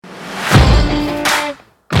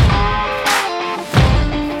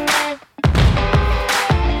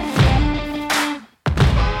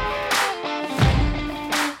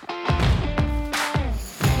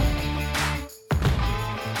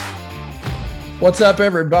What's up,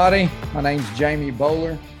 everybody? My name's Jamie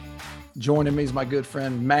Bowler. Joining me is my good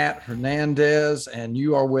friend Matt Hernandez, and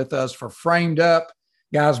you are with us for Framed Up.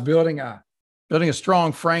 Guys, building a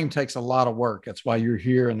strong frame takes a lot of work. That's why you're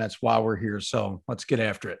here, and that's why we're here. So let's get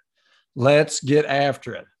after it.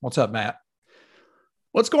 What's up, Matt?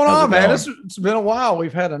 What's going on, man? It's been a while.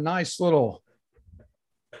 We've had a nice little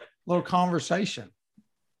conversation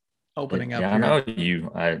opening up. Yeah, here. I know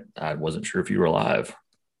you. I wasn't sure if you were alive.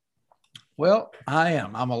 Well, I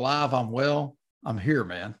am. I'm alive. I'm well. I'm here,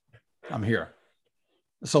 man. I'm here.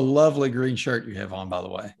 It's a lovely green shirt you have on, by the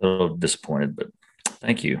way. A little disappointed, but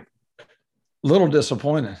thank you. A little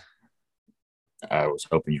disappointed. I was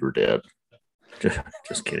hoping you were dead.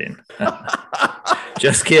 Just kidding.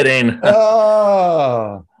 Just kidding.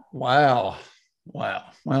 Oh, wow.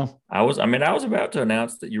 Well, I was about to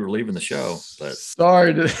announce that you were leaving the show, but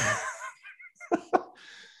sorry to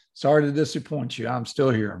disappoint you. I'm still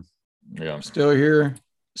here. Yeah, I'm still here,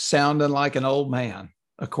 sounding like an old man,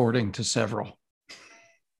 according to several.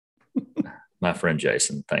 my friend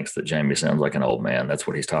Jason thinks that Jamie sounds like an old man. That's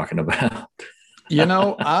what he's talking about. You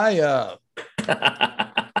know, I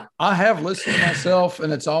have listened to myself,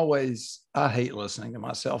 and I hate listening to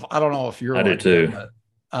myself. I don't know if you're I do too. But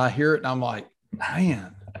I hear it and I'm like,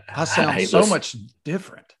 man, I sound so much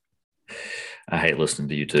different. I hate listening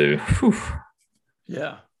to you too. Whew.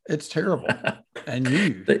 Yeah, it's terrible. And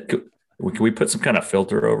you. Can we put some kind of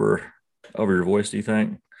filter over your voice, do you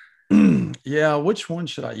think? Yeah, which one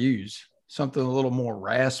should I use? Something a little more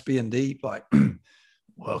raspy and deep, like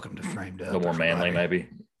welcome to Framed Up. A little more manly, maybe.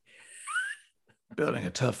 Building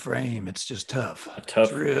a tough frame. It's just tough. A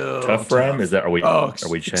tough frame? Is that are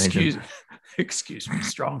we changing? Excuse me,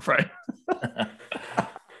 strong frame.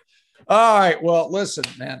 All right. Well, listen,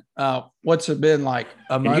 man. What's it been like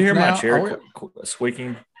a month now? Can you hear my chair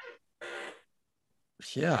squeaking?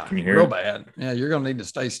 Yeah. Can you hear real it? Bad. Yeah, you're gonna need to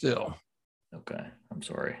stay still. Okay. I'm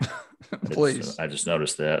sorry. Please. I just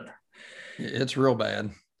noticed that. It's real bad.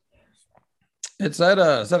 Is that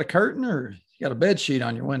a curtain, or you got a bed sheet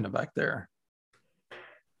on your window back there?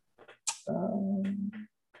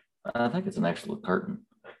 I think it's an actual curtain.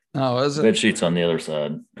 Oh, is it? Bed sheet's on the other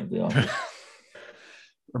side of the office.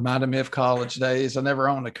 Reminded me of college days. I never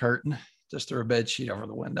owned a curtain, just threw a bed sheet over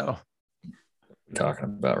the window. Talking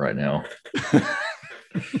about right now.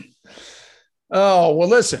 Oh, well,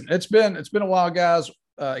 listen, it's been a while, guys.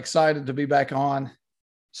 Excited to be back on.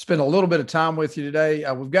 Spend a little bit of time with you today.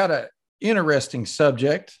 We've got an interesting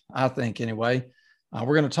subject, I think, anyway.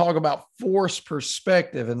 We're going to talk about force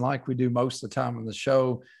perspective, and like we do most of the time on the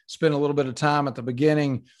show, spend a little bit of time at the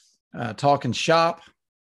beginning talking shop,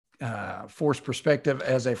 force perspective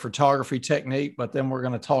as a photography technique, but then we're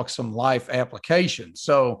going to talk some life applications.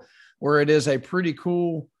 So where it is a pretty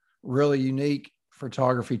cool, really unique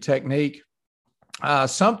photography technique,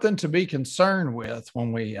 something to be concerned with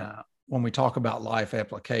when we talk about life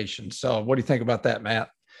applications. So what do you think about that,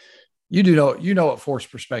 Matt? You know what force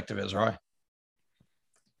perspective is, right?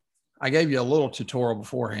 I gave you a little tutorial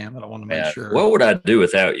beforehand, but I want to make sure. What would I do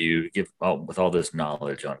without you? With all this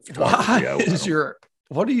knowledge on photography?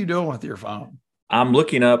 What are you doing with your phone? I'm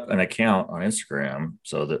looking up an account on Instagram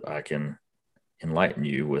so that I can enlighten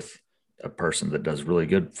you with a person that does really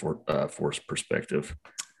good for force perspective.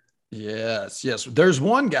 Yes. There's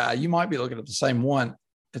one guy, you might be looking at the same one.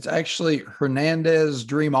 It's actually Hernandez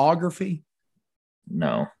Dreamography.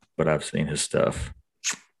 No, but I've seen his stuff.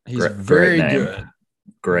 He's very good.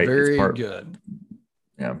 Great. Very good.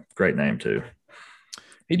 Yeah. Great name too.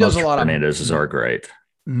 He does a lot of Hernandez's are great.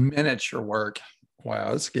 Miniature work.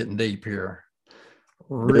 Wow. It's getting deep here.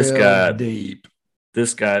 This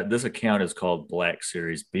account is called Black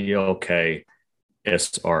Series, BLK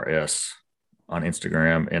SRS on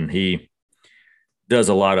Instagram. And he does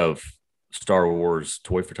a lot of Star Wars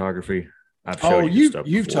toy photography. I've showed you stuff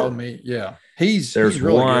you've before. told me. Yeah. He's really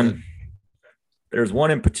good. There's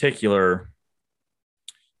one in particular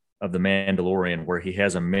of the Mandalorian where he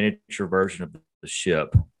has a miniature version of the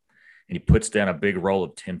ship and he puts down a big roll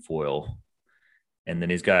of tinfoil, and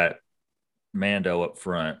then he's got Mando up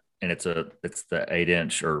front, and it's the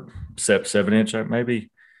 8-inch or 7-inch,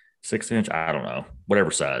 maybe 6-inch. I don't know,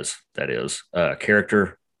 whatever size that is,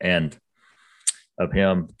 character and of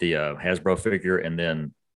him, the Hasbro figure. And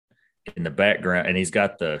then in the background, and he's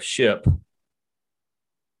got the ship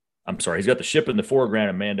in the foreground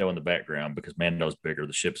and Mando in the background because Mando's bigger,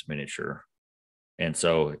 the ship's miniature. And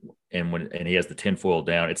so, and he has the tinfoil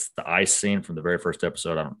down, it's the ice scene from the very first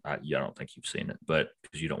episode. I don't think you've seen it, but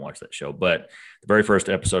because you don't watch that show, but the very first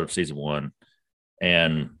episode of season 1,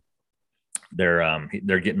 and they're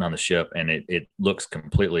getting on the ship, and it looks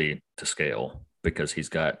completely to scale. because he's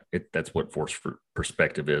got it. That's what force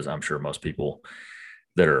perspective is. I'm sure most people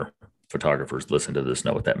that are photographers listen to this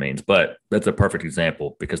know what that means, but that's a perfect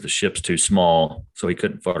example because the ship's too small, so he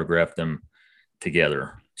couldn't photograph them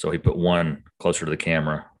together. So he put one closer to the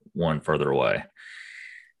camera, one further away.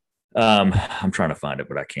 I'm trying to find it,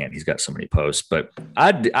 but I can't. He's got so many posts. But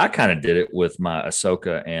I kind of did it with my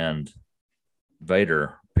Ahsoka and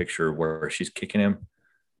Vader picture where she's kicking him,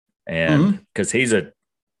 and because he's a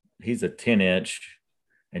 10-inch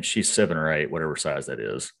and she's 7 or 8, whatever size that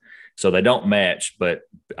is. So they don't match, but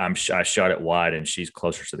I shot it wide and she's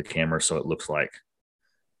closer to the camera, so it looks like,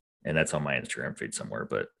 and that's on my Instagram feed somewhere.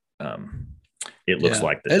 But it looks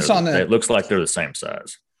like that. It looks like they're the same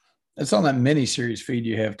size. It's on that mini series feed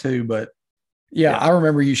you have too. But yeah, I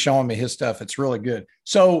remember you showing me his stuff. It's really good.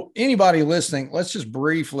 So anybody listening, let's just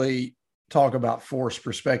briefly talk about force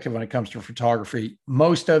perspective when it comes to photography.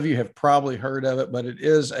 Most of you have probably heard of it, but it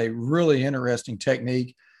is a really interesting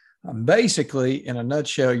technique. Basically, in a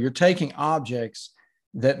nutshell, you're taking objects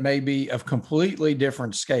that may be of completely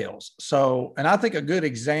different scales. So, and I think a good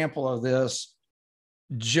example of this,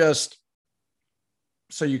 just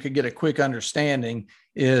so you could get a quick understanding,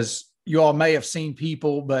 is you all may have seen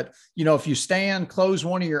people, but if you stand, close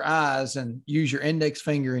one of your eyes and use your index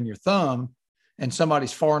finger and your thumb, and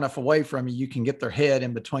somebody's far enough away from you, you can get their head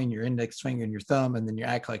in between your index finger and your thumb, and then you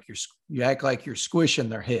act like you're squishing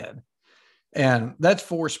their head. And that's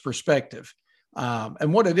force perspective.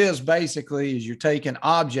 And what it is basically is you're taking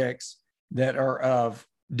objects that are of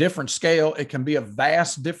different scale. It can be a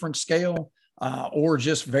vast different scale, or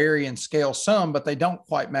just vary in scale some, but they don't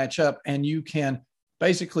quite match up. And you can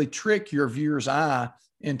basically trick your viewer's eye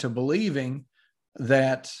into believing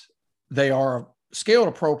that they are scaled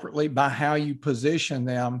appropriately by how you position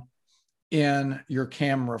them in your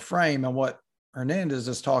camera frame. And what Hernandez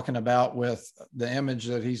is talking about with the image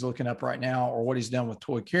that he's looking up right now, or what he's done with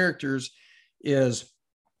toy characters, is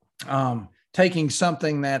taking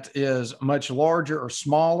something that is much larger or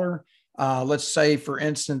smaller. Let's say, for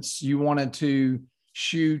instance, you wanted to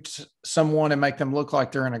shoot someone and make them look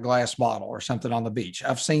like they're in a glass bottle or something on the beach.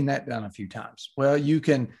 I've seen that done a few times. Well, you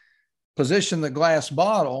can position the glass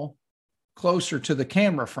bottle closer to the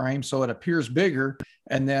camera frame so it appears bigger,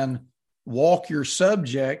 and then walk your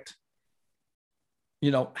subject,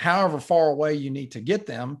 however far away you need to get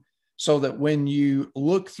them, so that when you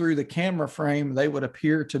look through the camera frame, they would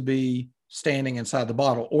appear to be standing inside the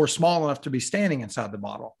bottle, or small enough to be standing inside the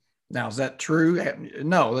bottle. Now, is that true?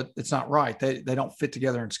 No, it's not right. They don't fit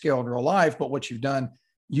together in scale in real life. But what you've done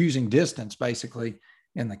using distance, basically,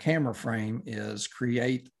 in the camera frame, is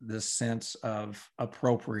create this sense of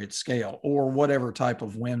appropriate scale, or whatever type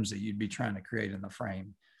of whimsy you'd be trying to create in the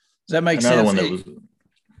frame. Does that make sense?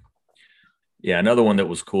 Another one that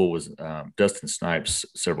was cool was Dustin Snipes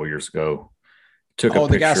several years ago took a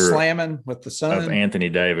picture, the guy slamming with the sun, of Anthony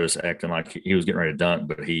Davis acting like he was getting ready to dunk,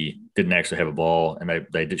 but he didn't actually have a ball, and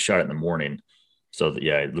they did shot it in the morning, so that,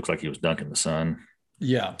 it looks like he was dunking the sun.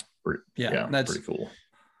 That's pretty cool.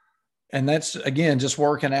 And that's, again, just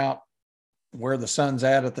working out where the sun's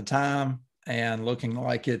at the time and looking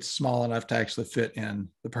like it's small enough to actually fit in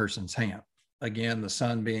the person's hand. Again, the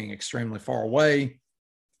sun being extremely far away,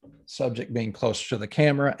 subject being closer to the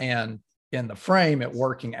camera, and in the frame, it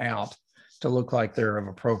working out to look like they're of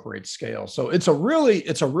appropriate scale. So it's a really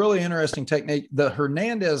interesting technique. The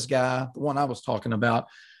Hernandez guy, the one I was talking about,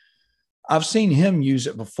 I've seen him use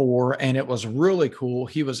it before, and it was really cool.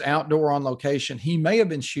 He was outdoor on location. He may have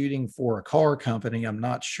been shooting for a car company. I'm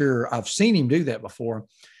not sure. I've seen him do that before.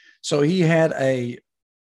 So he had a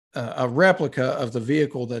replica of the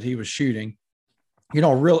vehicle that he was shooting,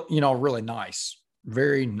 really nice,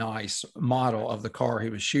 very nice model of the car he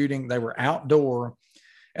was shooting. They were outdoor,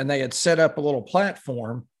 and they had set up a little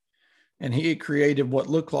platform, and he had created what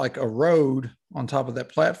looked like a road on top of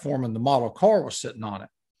that platform, and the model car was sitting on it.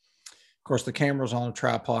 Of course, the camera was on a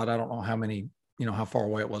tripod. I don't know how far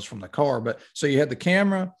away it was from the car, but so you had the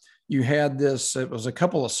camera, you had this, it was a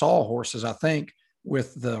couple of sawhorses, I think,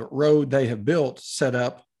 with the road they have built set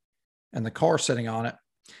up and the car sitting on it.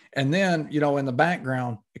 And then, in the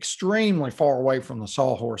background, extremely far away from the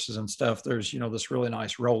sawhorses and stuff, there's, this really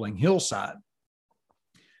nice rolling hillside.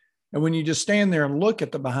 And when you just stand there and look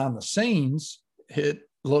at the behind the scenes, it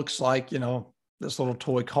looks like, this little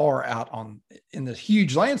toy car out in this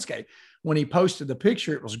huge landscape. When he posted the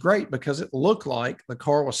picture, it was great because it looked like the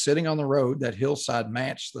car was sitting on the road. That hillside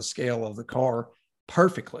matched the scale of the car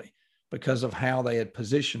perfectly because of how they had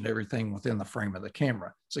positioned everything within the frame of the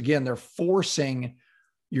camera. So again, they're forcing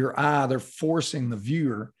your eye, they're forcing the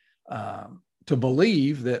viewer to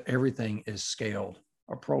believe that everything is scaled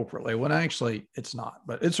appropriately when actually it's not.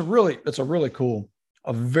 But it's a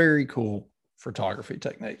very cool photography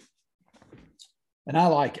technique. And I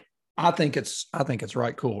like it. I think it's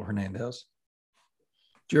right cool, Hernandez.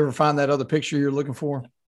 Did you ever find that other picture you're looking for?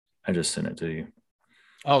 I just sent it to you.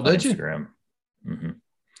 Oh, did you? Instagram. Mm-hmm.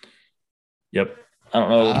 Yep. I don't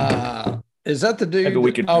know. Is that the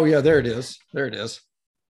dude? Oh yeah, there it is.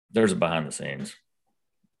 There's a behind the scenes.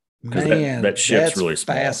 Man, that ship's really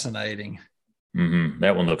small. Fascinating. Mm-hmm.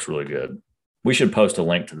 That one looks really good. We should post a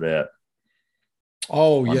link to that.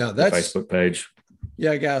 Oh yeah, that's the Facebook page.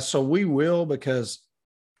 Yeah, guys. So we will, because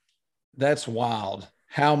that's wild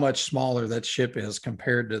how much smaller that ship is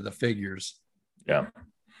compared to the figures. Yeah.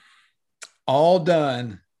 All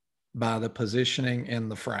done by the positioning in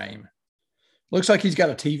the frame. Looks like he's got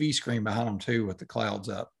a TV screen behind him too, with the clouds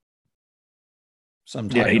up.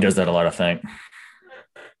 Yeah, he does that a lot, I think.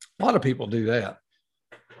 A lot of people do that.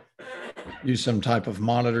 Use some type of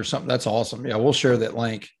monitor, something. That's awesome. Yeah, we'll share that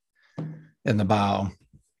link in the bio.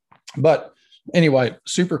 But anyway,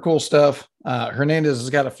 super cool stuff. Hernandez has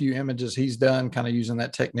got a few images he's done kind of using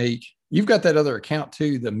that technique. You've got that other account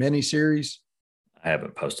too, the mini series. I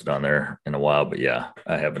haven't posted on there in a while, but yeah,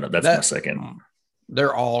 I haven't. That's my second.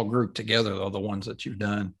 They're all grouped together though, the ones that you've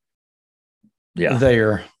done. Yeah.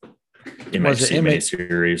 They're MHC mini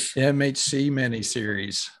series. MHC mini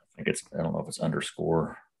series. I don't know if it's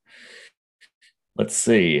underscore. Let's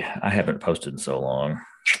see. I haven't posted in so long.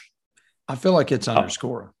 I feel like it's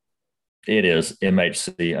underscore. It is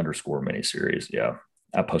MHC underscore mini series. Yeah.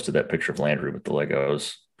 I posted that picture of Landry with the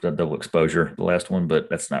Legos, the double exposure, the last one, but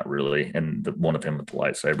that's not really. And the one of him with the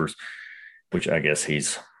lightsabers, which I guess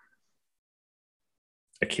he's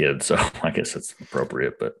a kid, so I guess it's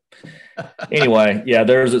appropriate. But anyway, yeah,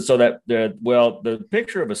 the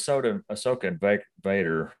picture of Ahsoka and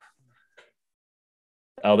Vader.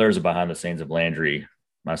 Oh, there's a behind the scenes of Landry,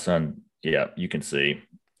 my son. Yeah, you can see.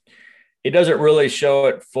 It doesn't really show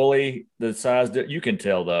it fully, the size. You can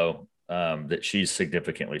tell though that she's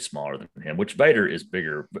significantly smaller than him, which Vader is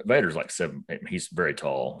bigger. Vader's like 7. He's very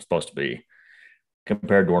tall, supposed to be,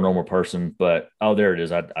 compared to a normal person. But there it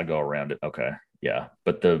is. I go around it. Okay. Yeah,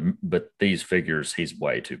 but these figures, he's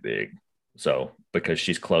way too big. So because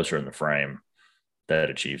she's closer in the frame, that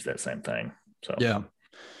achieves that same thing. So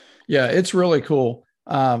yeah, it's really cool.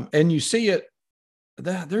 And you see it.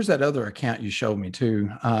 There's that other account you showed me too,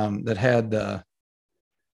 that had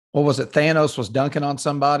what was it? Thanos was dunking on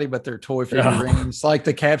somebody, but their toy figurines. Like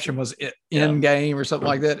the caption was "in game" or something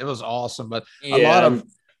like that. It was awesome. But a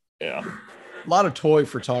lot of toy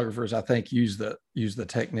photographers, I think, use the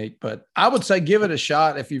technique. But I would say give it a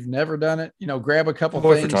shot if you've never done it. Grab a couple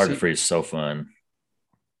toy things. Photography is so fun.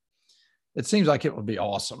 It seems like it would be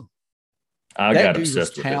awesome. I got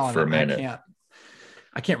obsessed with it for a minute.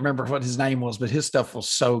 I can't remember what his name was, but his stuff was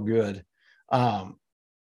so good. I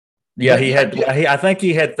think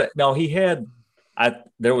he had.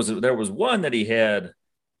 There was one that he had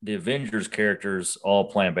the Avengers characters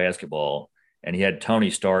all playing basketball, and he had Tony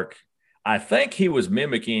Stark. I think he was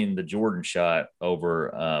mimicking the Jordan shot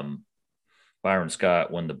over Byron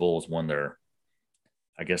Scott when the Bulls won their.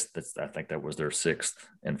 I think that was their 6th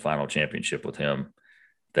and final championship with him.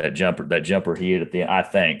 That jumper he hit at the end. I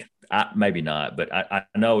think. Maybe not, but I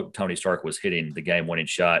know Tony Stark was hitting the game-winning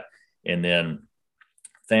shot, and then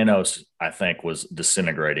Thanos, I think, was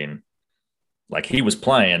disintegrating. Like he was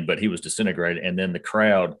playing, but he was disintegrating. And then the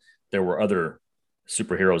crowd, there were other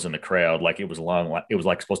superheroes in the crowd. Like it was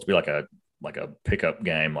supposed to be like a pickup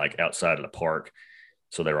game, like outside of the park.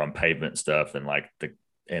 So they were on pavement and stuff,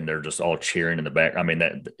 and they're just all cheering in the back. I mean,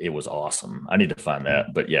 it was awesome. I need to find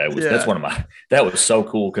that, but yeah, that's one of that was so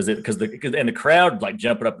cool. Cause the crowd like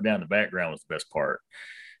jumping up and down in the background was the best part,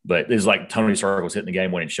 but it's like Tony Stark was hitting the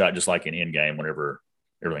game winning shot, just like in Endgame, whenever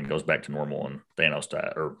everything goes back to normal and Thanos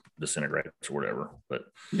died or disintegrates or whatever. But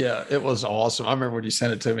yeah, it was awesome. I remember when you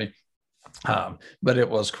sent it to me, but it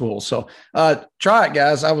was cool. So try it,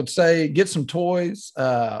 guys. I would say get some toys,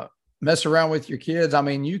 mess around with your kids. I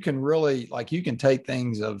mean, you can really you can take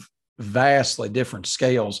things of vastly different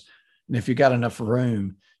scales. And if you got enough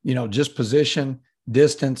room, just position,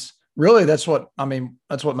 distance, really that's what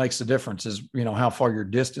makes the difference is, how far you're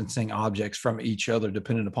distancing objects from each other,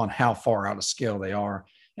 depending upon how far out of scale they are.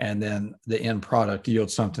 And then the end product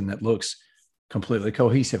yields something that looks completely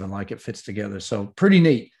cohesive and like it fits together. So pretty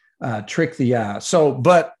neat, trick the eye. So,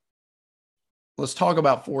 but let's talk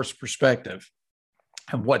about forced perspective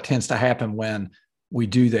and what tends to happen when we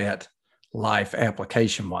do that life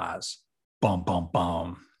application wise. Bum, bum,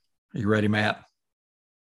 bum. Are you ready, Matt?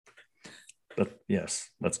 Yes,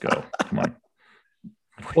 let's go. Come on.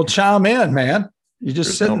 Well, chime in, man. You're just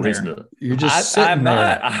There's sitting no reason there. to. You're just sitting I'm there.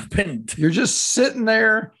 not. I've been. You're just sitting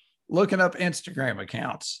there looking up Instagram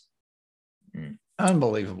accounts.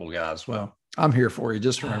 Unbelievable, guys. Well, I'm here for you.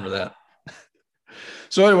 Just remember that.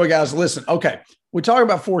 So anyway, guys, listen. Okay, we talk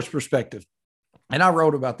about forced perspective, and I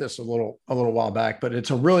wrote about this a little while back, but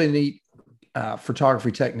it's a really neat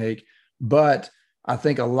photography technique. But I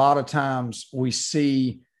think a lot of times we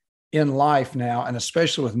see in life now, and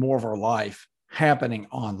especially with more of our life happening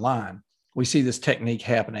online, we see this technique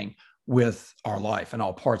happening with our life and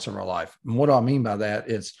all parts of our life. And what do I mean by that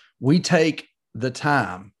is we take the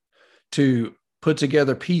time to put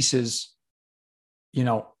together pieces,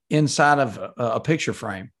 inside of a picture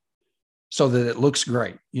frame so that it looks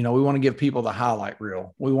great. We want to give people the highlight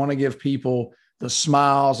reel. We want to give people the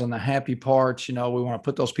smiles and the happy parts. We want to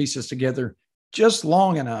put those pieces together just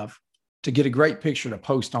long enough to get a great picture to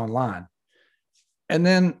post online. And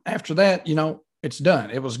then after that, it's done.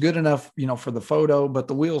 It was good enough, for the photo, but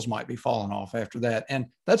the wheels might be falling off after that. And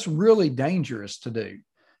that's really dangerous to do.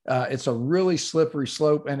 It's a really slippery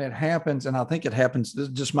slope, and it happens. And I think it happens, this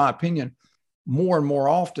is just my opinion, more and more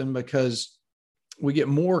often because we get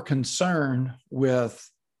more concerned with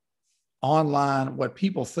online, what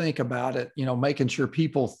people think about it, making sure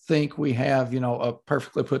people think we have, a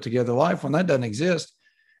perfectly put together life when that doesn't exist.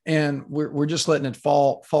 And we're just letting it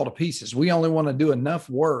fall to pieces. We only want to do enough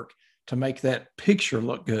work to make that picture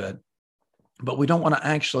look good, but we don't want to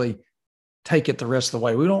actually take it the rest of the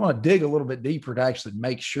way. We don't want to dig a little bit deeper to actually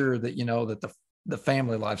make sure that, that the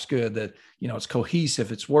family life's good, that, it's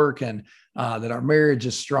cohesive, it's working, that our marriage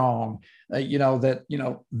is strong,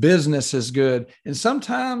 that, business is good. And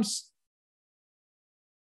sometimes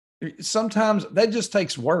that just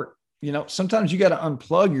takes work. Sometimes you got to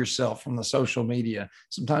unplug yourself from the social media.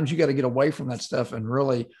 Sometimes you got to get away from that stuff and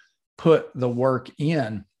really put the work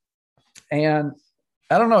in. And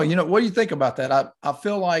I don't know, what do you think about that? I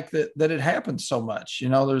feel like that it happens so much.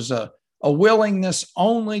 There's a willingness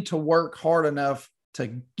only to work hard enough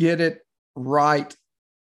to get it right.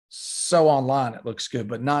 So online it looks good,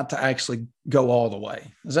 but not to actually go all the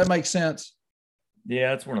way. Does that make sense? Yeah,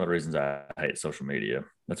 that's one of the reasons I hate social media.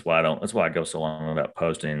 That's why I go so long without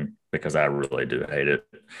posting, because I really do hate it.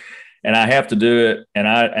 And I have to do it. And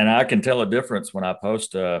I can tell a difference when I post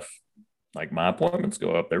stuff, like my appointments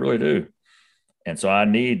go up. They really do. And so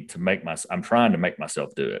I'm trying to make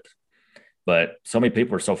myself do it. But so many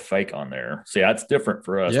people are so fake on there. See, that's different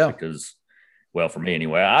for us because, well, for me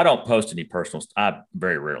anyway, I don't post any personal. I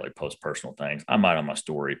very rarely post personal things. I might on my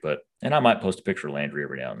story, and I might post a picture of Landry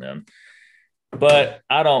every now and then. But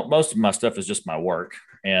I don't. Most of my stuff is just my work,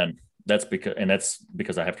 and that's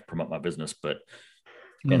because I have to promote my business.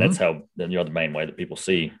 And that's how the main way that people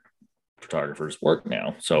see photographers work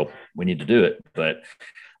now. So we need to do it, but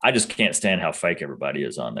I just can't stand how fake everybody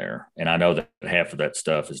is on there. And I know that half of that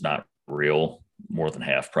stuff is not real, more than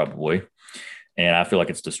half probably. And I feel like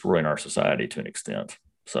it's destroying our society to an extent.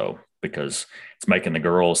 So, because it's making the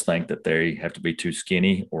girls think that they have to be too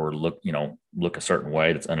skinny or look a certain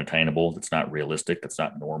way that's unattainable, that's not realistic, that's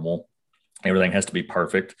not normal. Everything has to be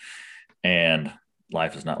perfect. And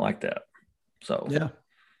life is not like that. So,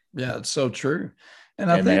 yeah, it's so true.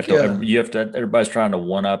 And I think everybody's trying to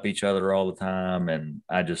one up each other all the time. And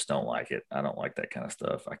I just don't like it. I don't like that kind of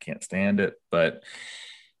stuff. I can't stand it. But,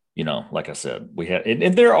 like I said,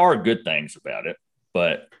 and there are good things about it,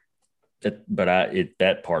 but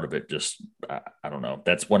that part of it just, I don't know.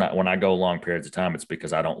 That's when I go long periods of time, it's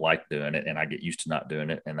because I don't like doing it and I get used to not doing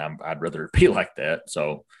it. And I'd rather be like that.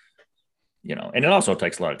 So, and it also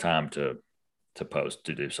takes a lot of time to post,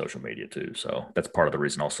 to do social media too. So that's part of the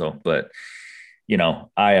reason also, but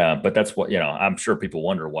but that's what, I'm sure people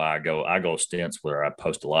wonder why I go stints where I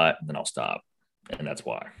post a lot and then I'll stop. And that's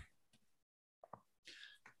why.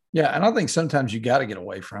 Yeah. And I think sometimes you got to get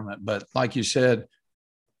away from it. But like you said,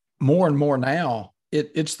 more and more now,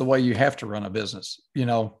 it's the way you have to run a business.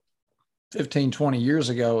 15, 20 years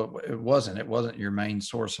ago, it wasn't your main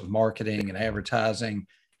source of marketing and advertising.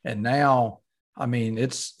 And now, I mean,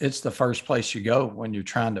 it's the first place you go when you're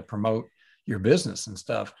trying to promote your business and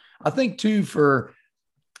stuff. I think too, for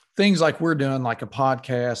things like we're doing, like a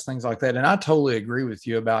podcast, things like that. And I totally agree with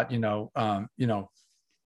you about,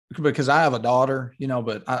 because I have a daughter,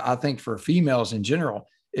 but I think for females in general,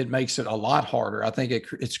 it makes it a lot harder. I think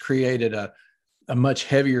it's created a much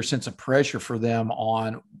heavier sense of pressure for them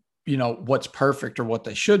on, what's perfect or what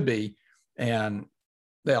they should be. And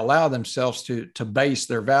they allow themselves to base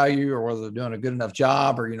their value or whether they're doing a good enough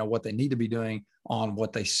job or, what they need to be doing on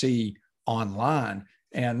what they see online.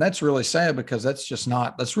 And that's really sad because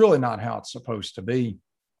that's really not how it's supposed to be.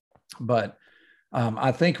 But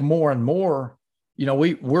I think more and more,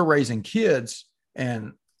 we're raising kids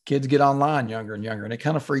and kids get online younger and younger, and it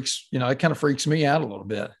kind of freaks me out a little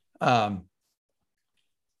bit.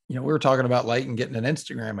 We were talking about Leighton getting an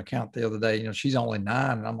Instagram account the other day. She's only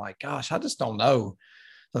 9, and I'm like, gosh, I just don't know.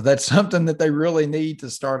 So that's something that they really need to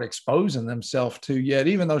start exposing themselves to yet,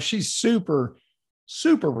 even though she's super,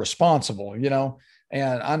 super responsible,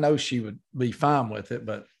 and I know she would be fine with it,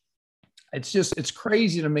 but it's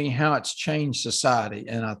crazy to me how it's changed society.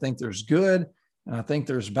 And I think there's good and I think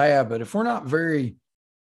there's bad, but if we're not very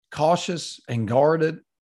cautious and guarded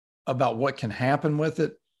about what can happen with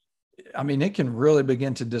it, I mean, it can really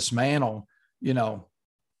begin to dismantle,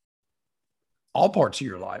 all parts of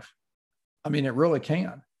your life. I mean, it really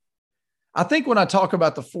can. I think when I talk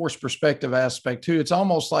about the forced perspective aspect too, it's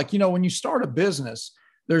almost like, when you start a business,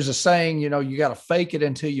 there's a saying, you got to fake it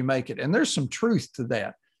until you make it. And there's some truth to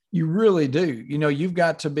that. You really do. You've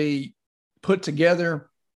got to be put together,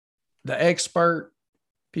 the expert.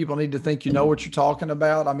 People need to think you know what you're talking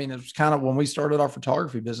about. I mean, it was kind of when we started our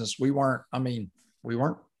photography business, we weren't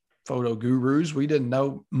photo gurus. We didn't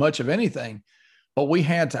know much of anything, but we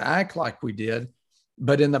had to act like we did.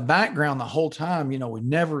 But in the background, the whole time, we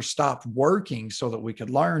never stopped working so that we could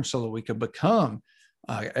learn, so that we could become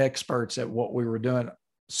experts at what we were doing.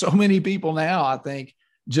 So many people now, I think,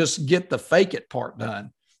 just get the fake it part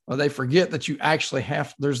done. Or they forget that you actually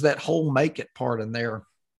there's that whole make it part in there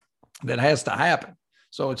that has to happen.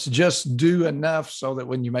 So it's just do enough so that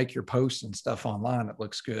when you make your posts and stuff online, it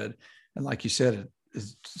looks good. And like you said,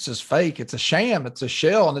 it's just fake. It's a sham. It's a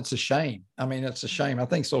shell, and it's a shame. I mean, it's a shame. I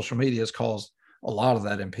think social media has caused a lot of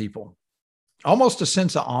that in people, almost a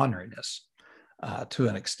sense of honoriness to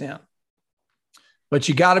an extent. But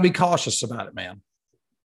you got to be cautious about it, man.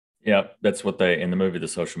 Yeah, that's what in the movie, The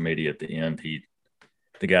Social Media, at the end,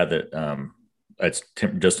 the guy that it's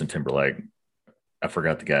Justin Timberlake. I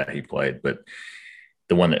forgot the guy he played, but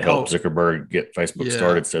the one that helped Zuckerberg get Facebook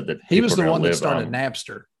started said that he was the one that started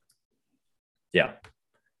Napster. Yeah.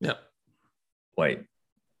 Yeah. Wait,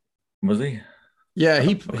 was he? Yeah,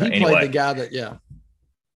 he played the guy that, yeah.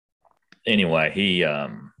 Anyway, he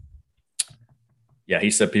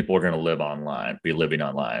said people are going to be living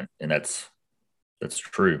online. And that's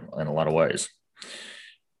true in a lot of ways.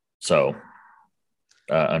 So,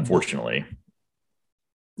 unfortunately.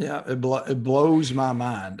 Yeah, it blows my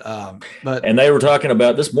mind. And they were talking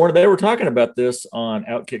about this morning. They were talking about this on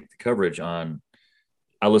Outkick the coverage on.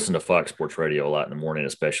 I listen to Fox Sports Radio a lot in the morning,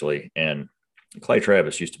 especially. And Clay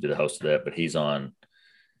Travis used to be the host of that, but he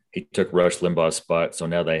took Rush Limbaugh's spot. So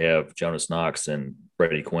now they have Jonas Knox and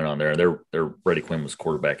Brady Quinn on there. And their Brady Quinn was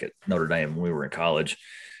quarterback at Notre Dame when we were in college.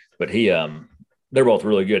 But they're both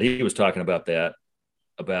really good. He was talking about that,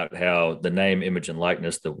 about how the name, image, and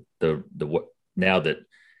likeness, now that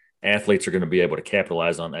athletes are going to be able to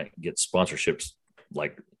capitalize on that and get sponsorships,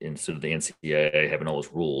 like instead of the NCAA having all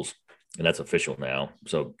those rules, and that's official now.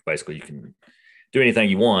 So basically you can do anything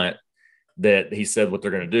you want. That he said what they're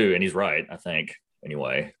going to do, and he's right, I think.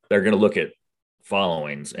 Anyway, they're going to look at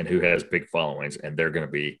followings and who has big followings, and they're going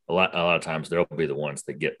to be a lot of times they'll be the ones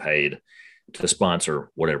that get paid to sponsor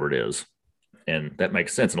whatever it is. And that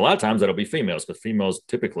makes sense. And a lot of times that'll be females, because females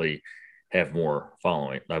typically have more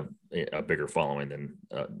following, a bigger following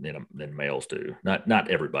than males do. Not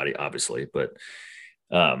everybody, obviously, but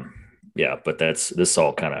but this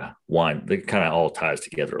all kind of all ties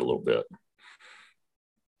together a little bit.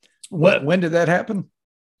 When did that happen?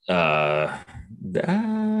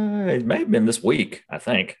 It may have been this week. I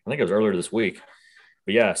think it was earlier this week.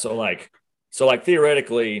 But yeah, so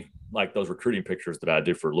theoretically, like those recruiting pictures that I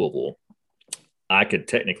do for Louisville, I could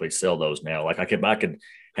technically sell those now. Like I could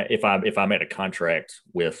if I made a contract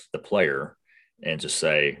with the player and just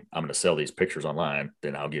say I'm going to sell these pictures online,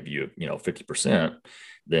 then I'll give you 50%.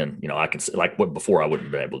 Then I can, like, what before I wouldn't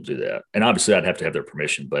have been able to do that, and obviously I'd have to have their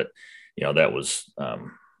permission. But that was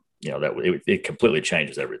it completely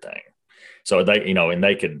changes everything. So they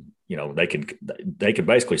could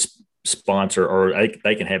basically sponsor, or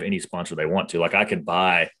they can have any sponsor they want to. Like I could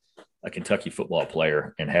buy a Kentucky football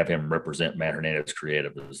player and have him represent Matt Hernandez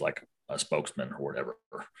Creative as like a spokesman or whatever,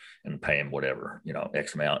 and pay him whatever,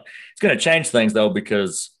 X amount. It's going to change things though,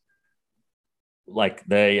 because like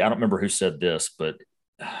I don't remember who said this, but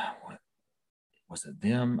was it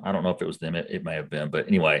them? I don't know if it was them. It may have been, but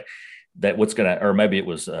anyway, or maybe it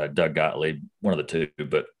was Doug Gottlieb, one of the two,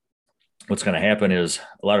 but what's going to happen is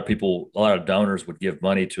a lot of donors would give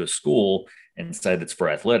money to a school and say that's for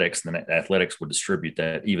athletics, and then athletics would distribute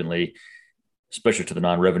that evenly, especially to the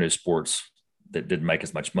non-revenue sports that didn't make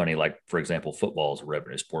as much money. Like, for example, football is a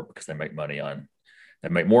revenue sport because they make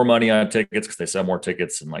more money on tickets because they sell more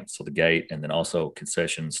tickets, and so the gate, and then also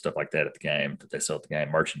concessions, stuff like that at the game that they sell at the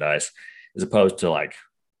game, merchandise. as opposed to like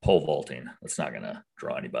pole vaulting. That's not going to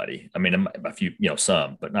draw anybody. I mean, a few,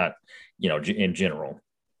 some, but not, in general.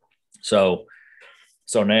 So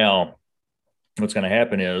now what's going to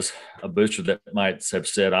happen is a booster that might have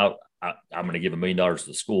said, I'm going to give $1 million to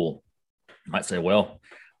the school might say, well,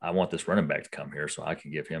 I want this running back to come here so I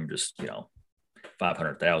can give him just,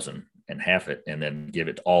 500,000 and half it, and then give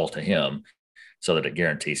it all to him so that it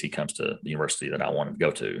guarantees he comes to the university that I want him to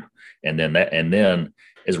go to. And then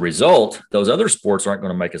as a result, those other sports aren't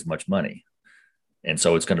going to make as much money. And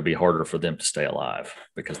so it's going to be harder for them to stay alive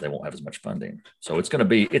because they won't have as much funding. So it's going to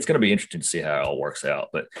be interesting to see how it all works out.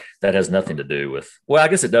 But that has nothing to do with, well, I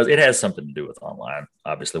guess it does. It has something to do with online,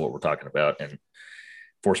 obviously, what we're talking about and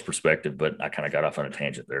forced perspective. But I kind of got off on a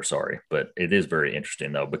tangent there. Sorry. But it is very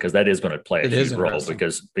interesting, though, because that is going to play a huge role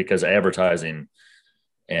because advertising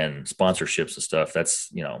and sponsorships and stuff,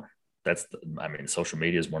 social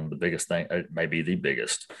media is one of the biggest things. It may be the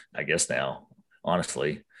biggest, I guess now,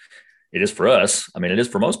 honestly. It is for us. I mean, it is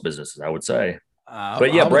for most businesses, I would say.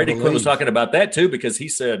 But yeah, Brady Quinn was talking about that too, because he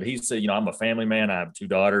said, I'm a family man. I have 2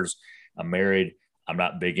 daughters. I'm married. I'm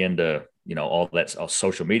not big into, all that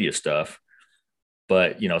social media stuff.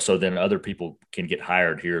 But, so then other people can get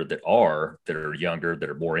hired here that are younger, that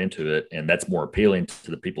are more into it. And that's more appealing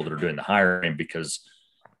to the people that are doing the hiring because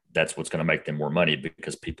that's what's going to make them more money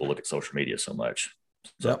because people look at social media so much.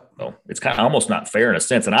 So it's kind of almost not fair in a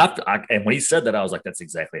sense. And and when he said that, I was like, that's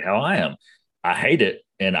exactly how I am. I hate it.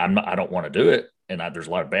 And I don't want to do it. And there's a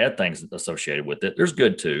lot of bad things associated with it. There's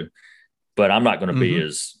good too, but I'm not going to be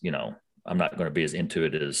as, I'm not going to be as into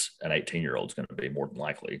it as an 18-year-old is going to be, more than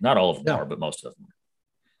likely. Not all of them are, but most of them.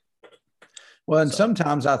 Well, and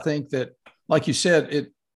sometimes I think that, like you said,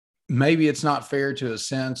 maybe it's not fair to a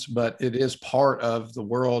sense, but it is part of the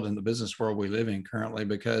world and the business world we live in currently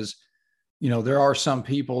because there are some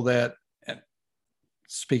people that,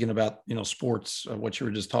 speaking about, sports, what you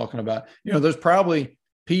were just talking about, there's probably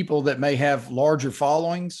people that may have larger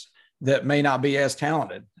followings that may not be as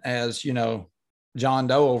talented as, John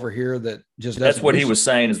Doe over here that just doesn't. That's what he was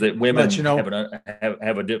saying is that women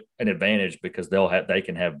have an advantage because they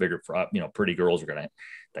can have bigger, pretty girls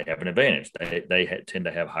they have an advantage. They tend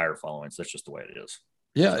to have higher followings. That's just the way it is.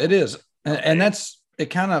 Yeah, it is. And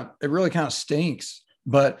it really kind of stinks.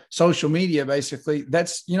 But social media, basically,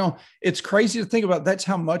 that's, it's crazy to think about. That's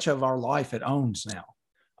how much of our life it owns now.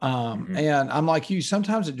 And I'm like you,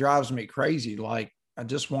 sometimes it drives me crazy. Like, I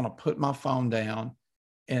just want to put my phone down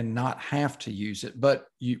and not have to use it. But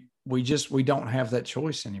we don't have that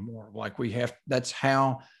choice anymore. Like that's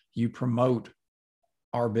how you promote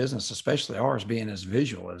our business, especially ours being as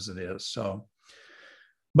visual as it is. So,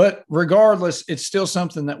 but regardless, it's still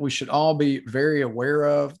something that we should all be very aware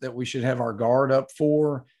of, that we should have our guard up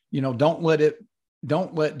for. Don't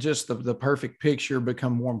let just the perfect picture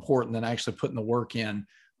become more important than actually putting the work in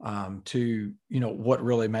to, what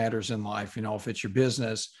really matters in life. If it's your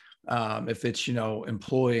business, if it's,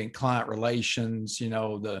 employee and client relations,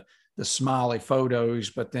 the smiley photos,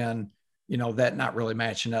 but then, that not really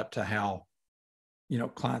matching up to how,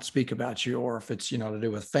 clients speak about you, or if it's, to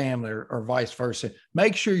do with family or vice versa.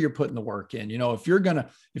 Make sure you're putting the work in. If you're going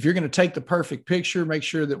to take the perfect picture, make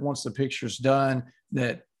sure that once the picture's done,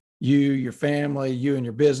 that you, your family, you and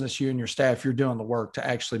your business, you and your staff, you're doing the work to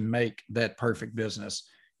actually make that perfect business,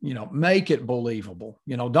 make it believable.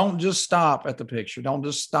 Don't just stop at the picture. Don't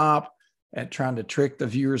just stop at trying to trick the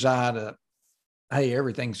viewer's eye to, hey,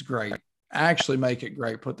 everything's great. Actually make it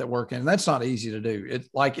great, put that work in. And that's not easy to do.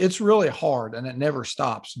 It's really hard, and it never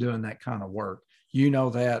stops doing that kind of work.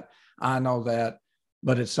 That, I know that,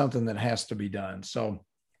 but it's something that has to be done. So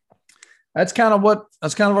that's kind of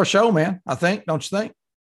our show, man. I think, don't you think?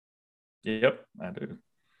 Yep, I do.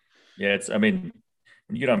 Yeah. When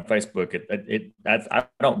you get on Facebook, I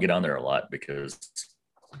don't get on there a lot because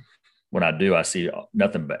when I do, I see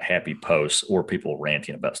nothing but happy posts or people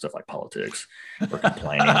ranting about stuff like politics or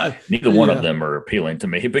complaining. Neither one of them are appealing to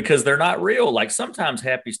me because they're not real. Like, sometimes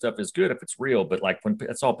happy stuff is good if it's real, but like when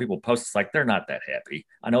that's all people post, it's like they're not that happy.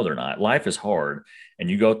 I know they're not. Life is hard and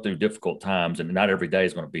you go through difficult times, and not every day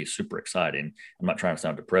is going to be super exciting. I'm not trying to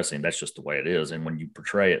sound depressing. That's just the way it is. And when you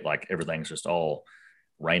portray it like everything's just all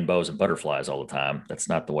rainbows and butterflies all the time, that's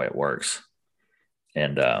not the way it works.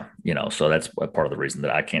 And, so that's part of the reason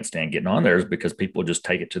that I can't stand getting on there, is because people just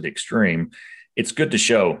take it to the extreme. It's good to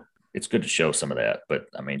show some of that, but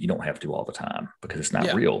you don't have to all the time because it's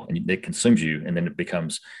not real, and it consumes you. And then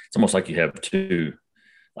it's almost like you have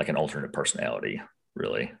like an alternate personality,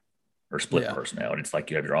 really, or split personality. It's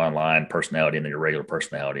like you have your online personality and then your regular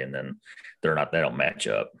personality, and then they don't match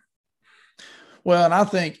up. Well, and I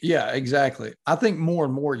think, yeah, exactly. I think more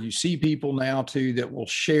and more you see people now too that will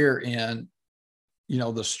share in,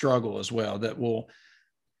 the struggle as well, that will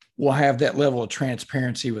have that level of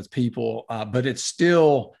transparency with people. But it's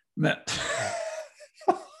still,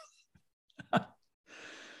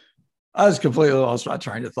 I was completely lost my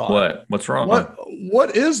train of thought. What's wrong?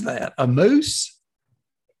 What is that? A moose?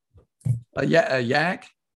 A yak?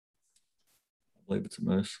 I believe it's a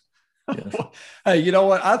moose. Yes. Hey, you know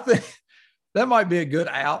what? I think that might be a good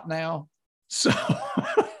out now. So,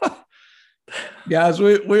 guys,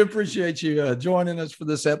 we appreciate you joining us for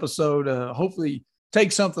this episode. Hopefully,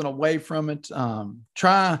 take something away from it.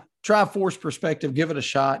 Try force perspective. Give it a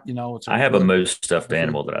shot. I have a moose stuffed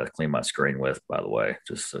animal that I clean my screen with, by the way,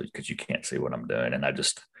 just so because you can't see what I'm doing, and I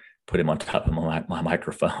just put him on top of my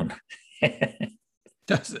microphone.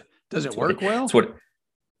 Does it work well?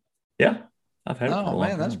 Yeah, I've had it. Oh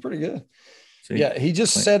man, that's pretty good. See? Yeah, he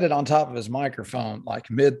just set it on top of his microphone,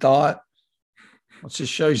 like mid thought. Which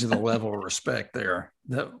just shows you the level of respect there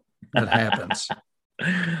that happens.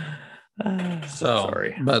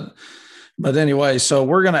 Sorry, but anyway, so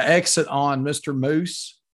we're going to exit on Mr.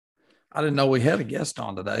 Moose. I didn't know we had a guest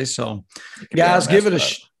on today. So guys, give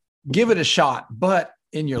it a shot, but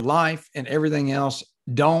in your life and everything else,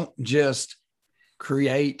 don't just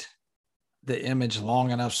create the image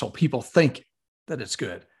long enough so people think that it's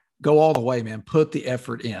good. Go all the way, man. Put the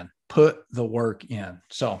effort in, put the work in.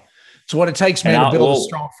 So it's what it takes, man, to build a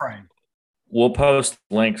strong frame. We'll post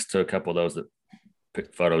links to a couple of those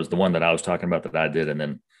photos, the one that I was talking about that I did, and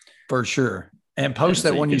then for sure. And post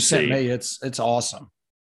that one you sent me. It's awesome.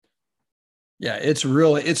 Yeah, it's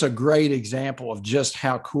a great example of just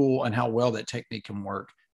how cool and how well that technique can work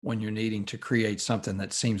when you're needing to create something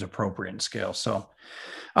that seems appropriate in scale. So,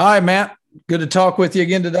 all right, Matt, good to talk with you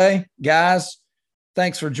again today. Guys,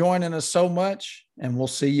 thanks for joining us so much, and we'll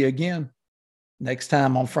see you again next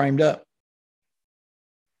time on Framed Up.